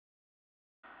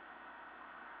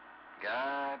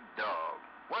God dog.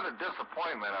 What a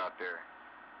disappointment out there.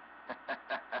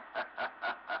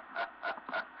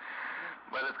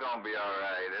 But it's going to be all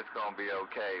right. It's going to be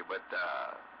okay. But,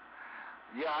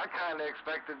 yeah, I kind of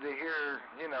expected to hear,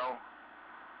 you know,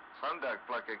 some duck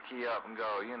plucker key up and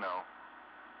go, you know,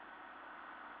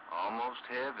 almost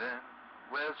heaven,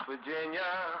 West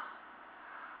Virginia,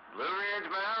 Blue Ridge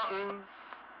Mountains,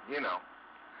 you know,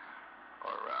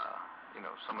 or, you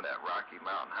know, some of that Rocky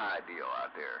Mountain High deal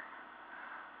out there.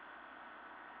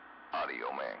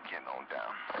 Audio Man, get on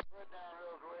down. Put down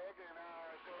real quick and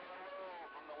say hello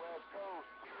from the West Coast.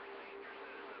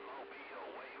 Mobile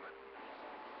waving.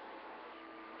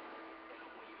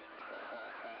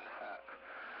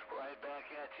 Right back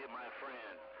at you, my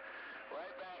friend.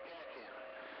 Right back at you.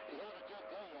 You have a good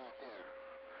day out there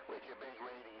with your big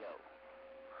radio.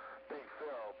 Big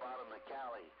Phil, bottom of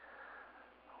Cali,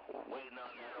 waiting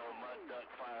on that old mud duck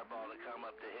fireball to come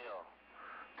up the hill.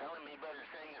 Telling me better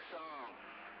sing a song.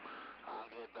 I'll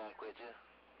get back with you.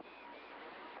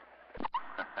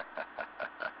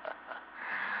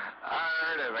 I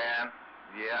heard it, man.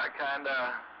 Yeah, I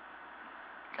kinda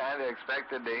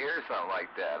expected to hear something like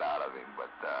that out of him,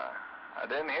 but I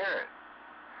didn't hear it.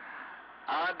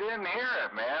 I didn't hear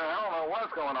it, man. I don't know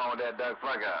what's going on with that duck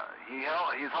plucker.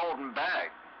 He's holding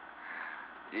back.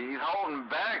 He's holding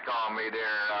back on me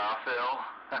there, Phil.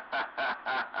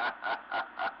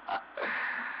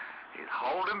 He's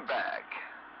holding back.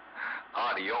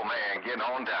 Audio Man, getting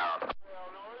on down. Well,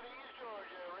 northeast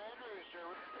Georgia, Red Rooster.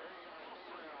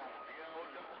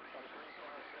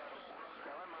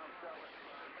 Tell him I'm selling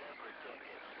Denver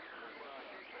tickets.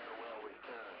 Farewell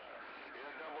return.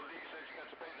 Yeah, Double D says you got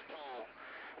to pay the toll.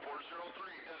 403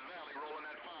 Death Valley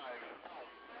rolling at 5.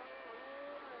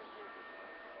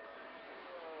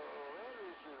 Red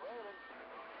Rooster, waiting.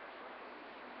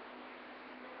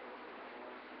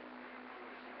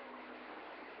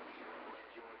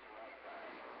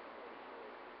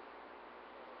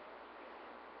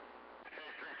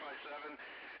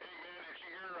 Hey, man, if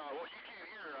you hear, well, you can't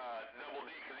hear Double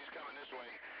D because he's coming this way.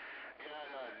 Yeah,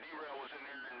 D-Rail was in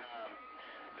there, and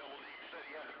Double D said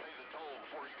he had to pay the toll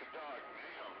before he could talk.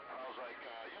 I was like,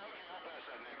 yeah, okay, I'll pass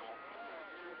that nickel.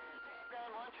 Down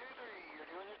 1, 2, 3, you're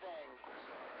doing your thing.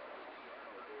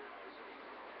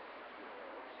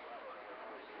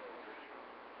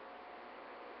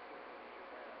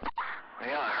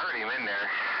 Yeah, I heard him in there.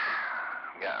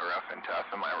 Got rough and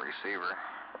tough in my receiver.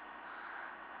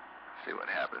 See what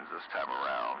happens this time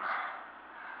around.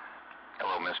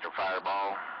 Hello, Mr.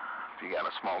 Fireball. If you got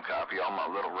a small copy on my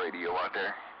little radio out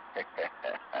there.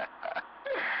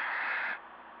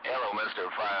 Hello, Mr.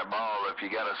 Fireball. If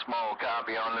you got a small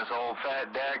copy on this old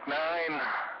fat DAC 9.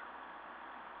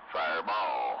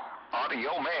 Fireball.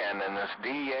 Audio Man in this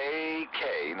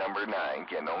DAK number 9.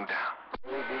 Get on down.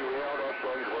 Hey, D-Rail, that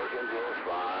thing's working just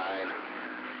fine.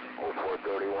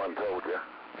 0431 told you.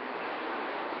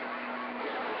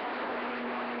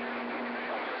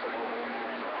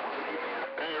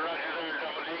 Hey, Roger there,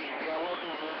 Double D. Yeah,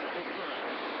 welcome, man.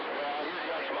 Here's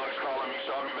the Xbox calling me,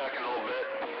 so I'll be back in a little bit.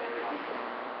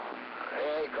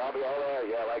 Hey, copy all that.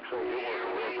 Yeah, like so you're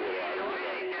working real good out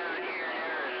here. Down here in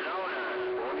Arizona.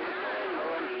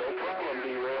 No problem,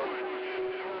 D-Rail.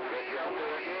 Get you out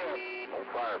there again. On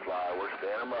Firefly, we're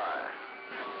standing by.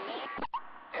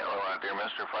 Hello out there,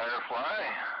 Mr.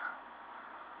 Firefly.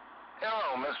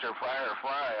 Hello, Mr.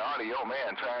 Firefly. Audio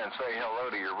Man, try and say hello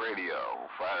to your radio.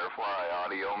 Firefly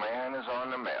Audio Man is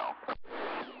on the mail.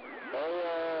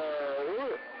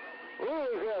 Hey, who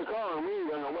is that calling me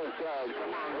on the west side?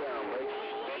 Come on down, mate.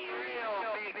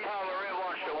 Big Colorado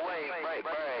wants to wave, break.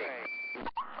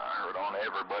 I heard on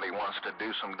everybody wants to do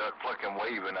some duck plucking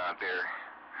waving out there.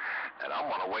 And I'm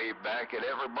going to wave back at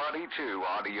everybody, too.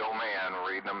 Audio Man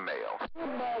reading the mail.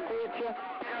 Come back with you.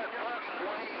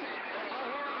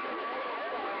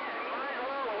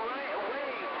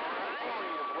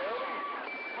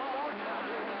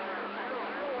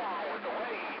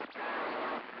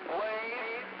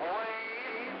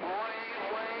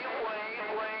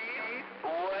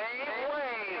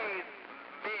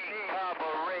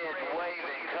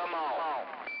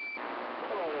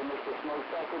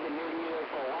 We've been doing here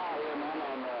for a while here, man,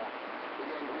 and we're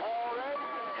getting all right.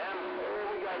 Yeah.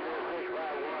 We got this 651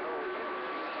 over here.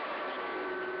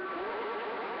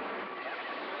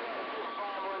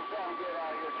 517 get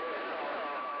out here, too.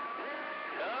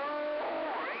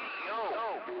 Radio.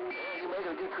 Yeah, you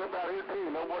making a good trip out here, too.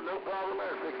 No problem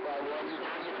there,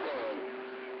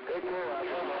 651. Take care, I'll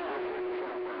come up with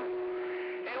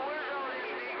you. Hey, where's all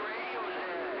these big radios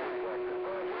at?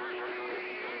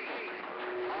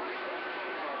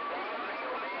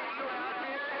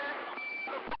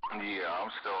 Yeah, I'm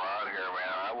still out here,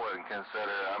 man. I wouldn't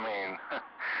consider, I mean,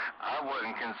 I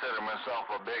wouldn't consider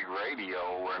myself a big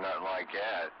radio or nothing like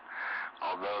that.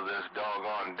 Although this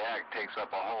doggone deck takes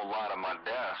up a whole lot of my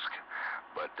desk.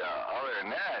 But other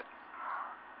than that,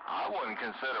 I wouldn't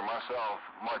consider myself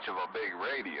much of a big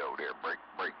radio there. Break.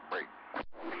 Hey,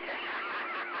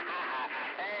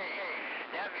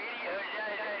 that video,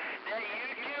 that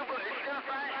YouTube stuff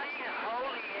I seen,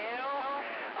 holy hell,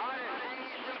 I ought to send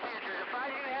you some pictures. If I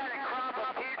knew how to crop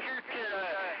a picture to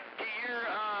your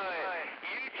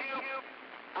YouTube,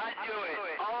 I'd do it.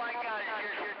 All I got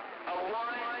is just a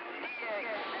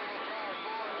 1DX.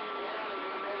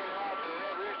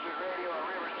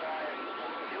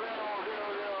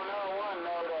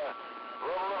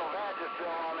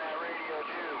 On that radio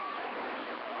too.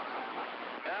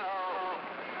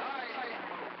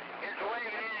 It's waving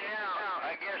in and out.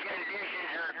 I guess conditions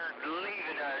are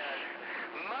leaving us.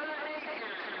 Mother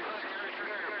Nature's putting her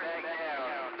skirt back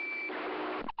down.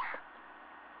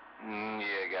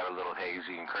 Yeah, got a little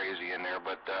hazy and crazy in there,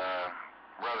 but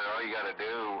brother, all you gotta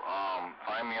do,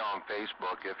 find me on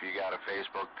Facebook if you got a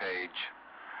Facebook page.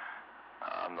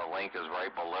 The link is right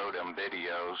below them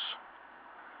videos.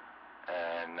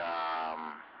 And,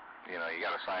 you know, you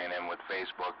got to sign in with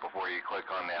Facebook before you click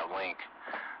on that link.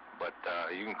 But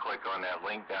you can click on that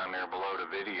link down there below the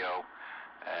video,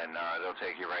 and it'll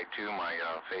take you right to my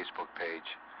Facebook page.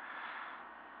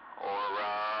 Or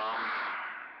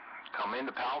come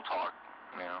into Pal Talk,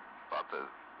 you know, about the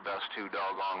best two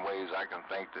doggone ways I can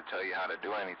think to tell you how to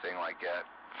do anything like that.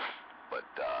 But,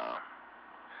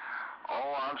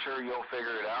 I'm sure you'll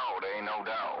figure it out, ain't no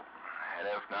doubt. And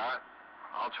if not,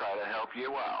 I'll try to help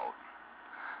you out.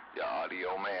 The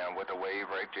Audio Man with the wave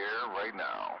right there, right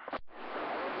now.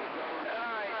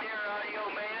 Alright there,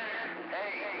 Audio Man.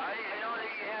 Hey, I didn't know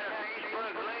that you had a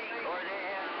Facebook link, or they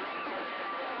had...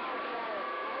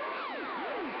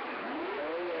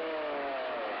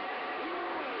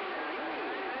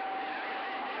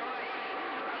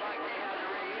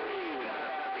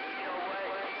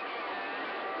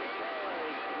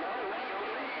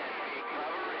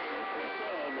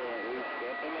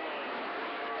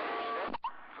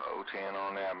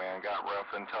 On that, man. Got rough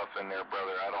and tough in there,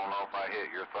 brother. I don't know if I hit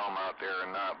your thumb out there or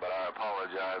not, but I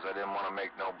apologize. I didn't want to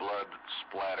make no blood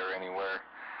splatter anywhere.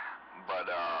 But,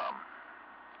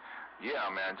 yeah,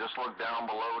 man, just look down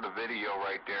below the video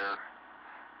right there,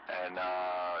 and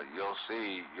you'll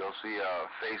see a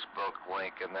Facebook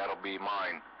link, and that'll be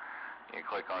mine. You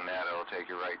click on that, it'll take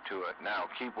you right to it.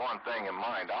 Now, keep one thing in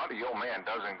mind. Audio Man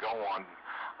doesn't go on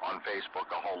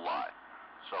Facebook a whole lot.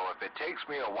 So if it takes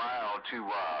me a while to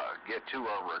get to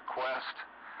a request,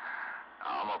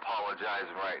 I'm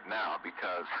apologizing right now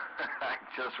because I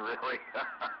just really,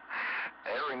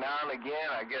 every now and again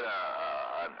I get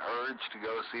an urge to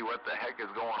go see what the heck is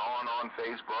going on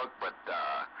Facebook, but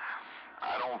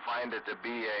I don't find it to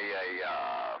be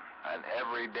an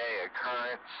everyday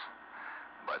occurrence.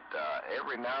 But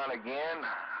every now and again,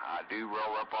 I do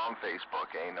roll up on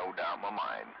Facebook, ain't no doubt in my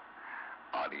mind.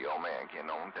 Audio Man, getting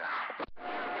on down.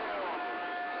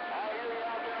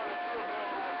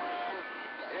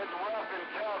 It's rough and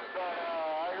tough, but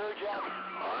I heard you out.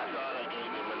 I thought I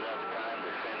gave him enough time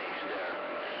to finish there.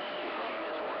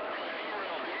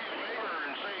 Do me a favor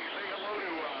and say hello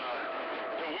to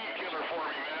Weed Killer for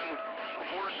me, man.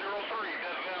 403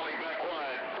 Death Valley, back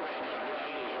wide.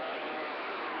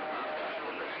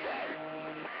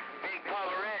 Big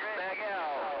Papa Rich, back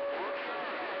out.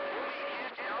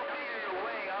 Don't be in your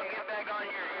way. I'll get back on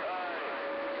your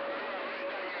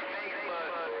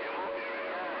Facebook, and we'll get it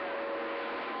done.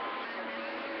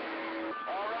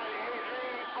 All right,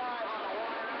 835 on the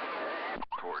wire.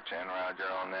 410, Roger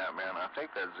on that, man. I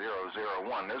think that's 001.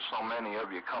 There's so many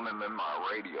of you coming in my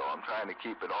radio. I'm trying to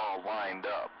keep it all lined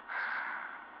up.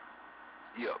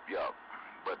 Yup.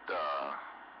 But,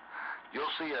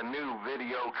 you'll see a new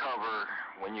video cover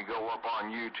when you go up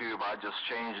on YouTube. I just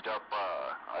changed the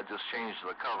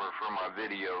cover for my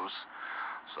videos.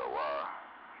 So,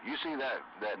 you see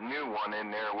that new one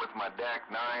in there with my DAC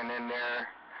 9 in there,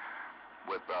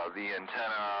 with the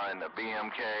antenna and the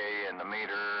BMK and the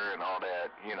meter and all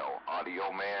that, you know,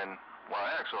 Audio Man. Well,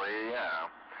 actually,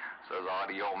 yeah, it says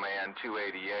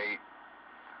Audioman288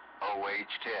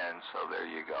 CH. So there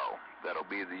you go. That'll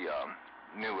be the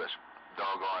newest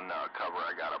doggone cover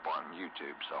I got up on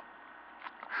YouTube. So,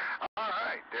 all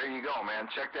right, there you go, man.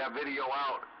 Check that video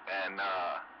out, and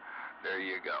there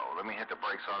you go. Let me hit the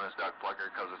brakes on this duck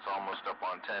plucker because it's almost up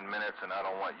on 10 minutes, and I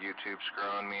don't want YouTube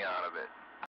screwing me out of it.